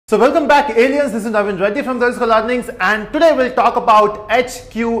So welcome back aliens, this is Navin Reddy from Telusko Learnings, and today we'll talk about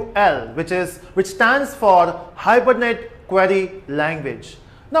HQL, which stands for Hibernate Query Language.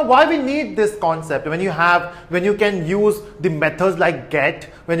 Now why we need this concept when you can use the methods like get,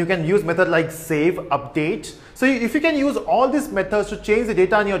 when you can use methods like save, update. So if you can use all these methods to change the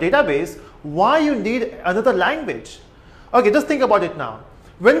data in your database, why you need another language? Okay, just think about it now.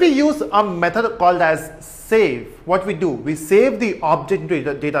 When we use a method called as save, what we do, we save the object into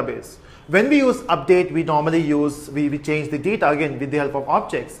the database. When we use update, we normally we change the data again with the help of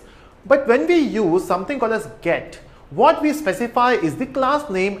objects. But when we use something called as get, what we specify is the class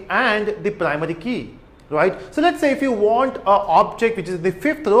name and the primary key, right? So let's say if you want an object which is the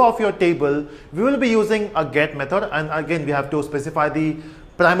fifth row of your table, we will be using a get method, and again we have to specify the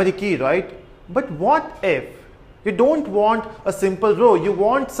primary key, right? But what if you don't want a simple row, you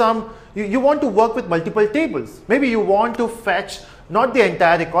want to work with multiple tables. Maybe you want to fetch not the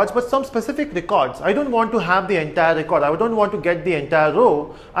entire records but some specific records. I don't want to have the entire record. I don't want to get the entire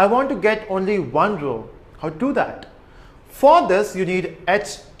row. I want to get only one row. How to do that? For this you need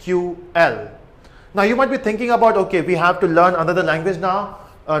HQL. Now you might be thinking about, okay, we have to learn another language now.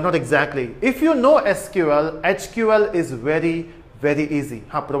 Not exactly. If you know SQL, HQL is very easy,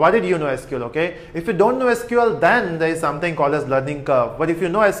 provided you know SQL, okay? If you don't know SQL, then there is something called as learning curve. But if you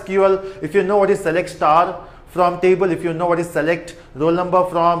know SQL, if you know what is select star from table, if you know what is select roll number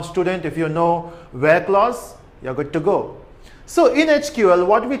from student, if you know where clause, you're good to go. So in HQL,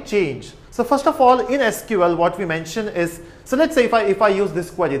 what we change? So first of all, in SQL, what we mention is, so let's say if I use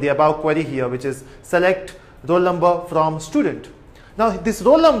this query, the above query here, which is select roll number from student. Now this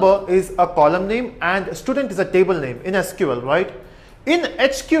roll number is a column name and student is a table name in SQL, right? In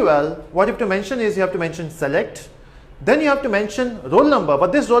HQL, what you have to mention is you have to mention select, then you have to mention roll number,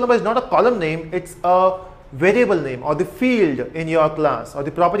 but this roll number is not a column name, it's a variable name or the field in your class or the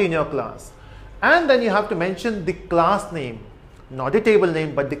property in your class. And then you have to mention the class name, not the table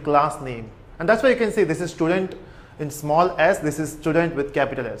name but the class name. And that's why you can see this is student in small s, this is student with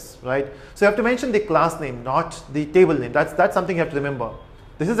capital S, right? So you have to mention the class name, not the table name. That's something you have to remember.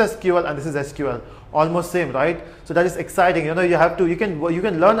 This is SQL and this is SQL, almost same, right? So that is exciting. You know, you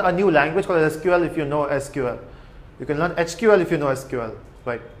can learn a new language called SQL if you know SQL. You can learn HQL if you know SQL,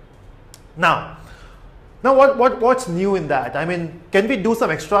 right? Now what's new in that? I mean, can we do some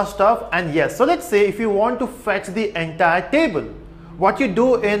extra stuff? And yes, so let's say if you want to fetch the entire table, what you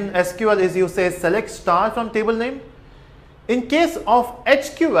do in SQL is you say select star from table name. In case of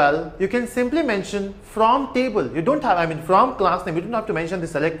HQL, you can simply mention from table. You don't have, I mean, from class name, you don't have to mention the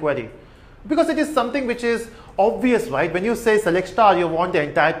select query. Because it is something which is obvious, right? When you say select star, you want the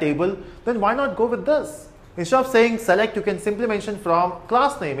entire table, then why not go with this? Instead of saying select, you can simply mention from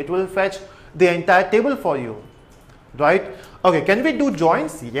class name. It will fetch the entire table for you, right? Okay, can we do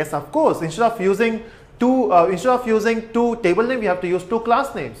joins? Yes, of course. Instead of using two table name, we have to use two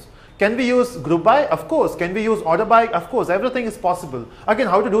class names. Can we use group by? Of course. Can we use order by? Of course. Everything is possible. Again,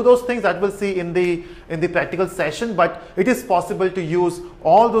 how to do those things, that we'll see in the practical session, but it is possible to use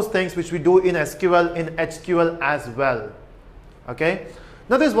all those things which we do in SQL in HQL as well. Okay.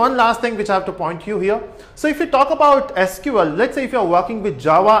 Now there's one last thing which I have to point you here. So if you talk about SQL, let's say if you are working with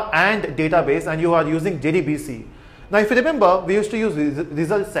Java and database and you are using JDBC. Now if you remember, we used to use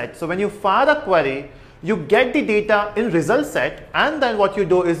result set. So when you fire a query, you get the data in result set, and then what you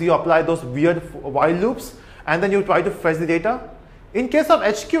do is you apply those weird while loops and then you try to fetch the data. In case of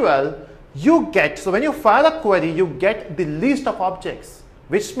HQL, so when you fire a query, you get the list of objects,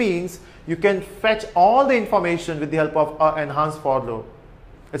 which means you can fetch all the information with the help of enhanced for loop.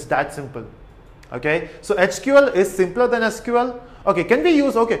 It's that simple. Okay, so HQL is simpler than SQL. Okay, can we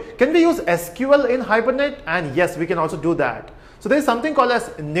use SQL in Hibernate? And yes, we can also do that. So there is something called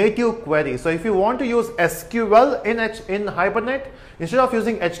as native query. So if you want to use SQL in Hibernate, instead of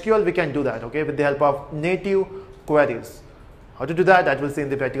using HQL, we can do that, okay, with the help of native queries. How to do that we'll see in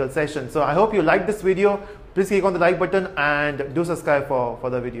the practical session. So I hope you like this video. Please click on the like button and do subscribe for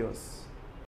further videos.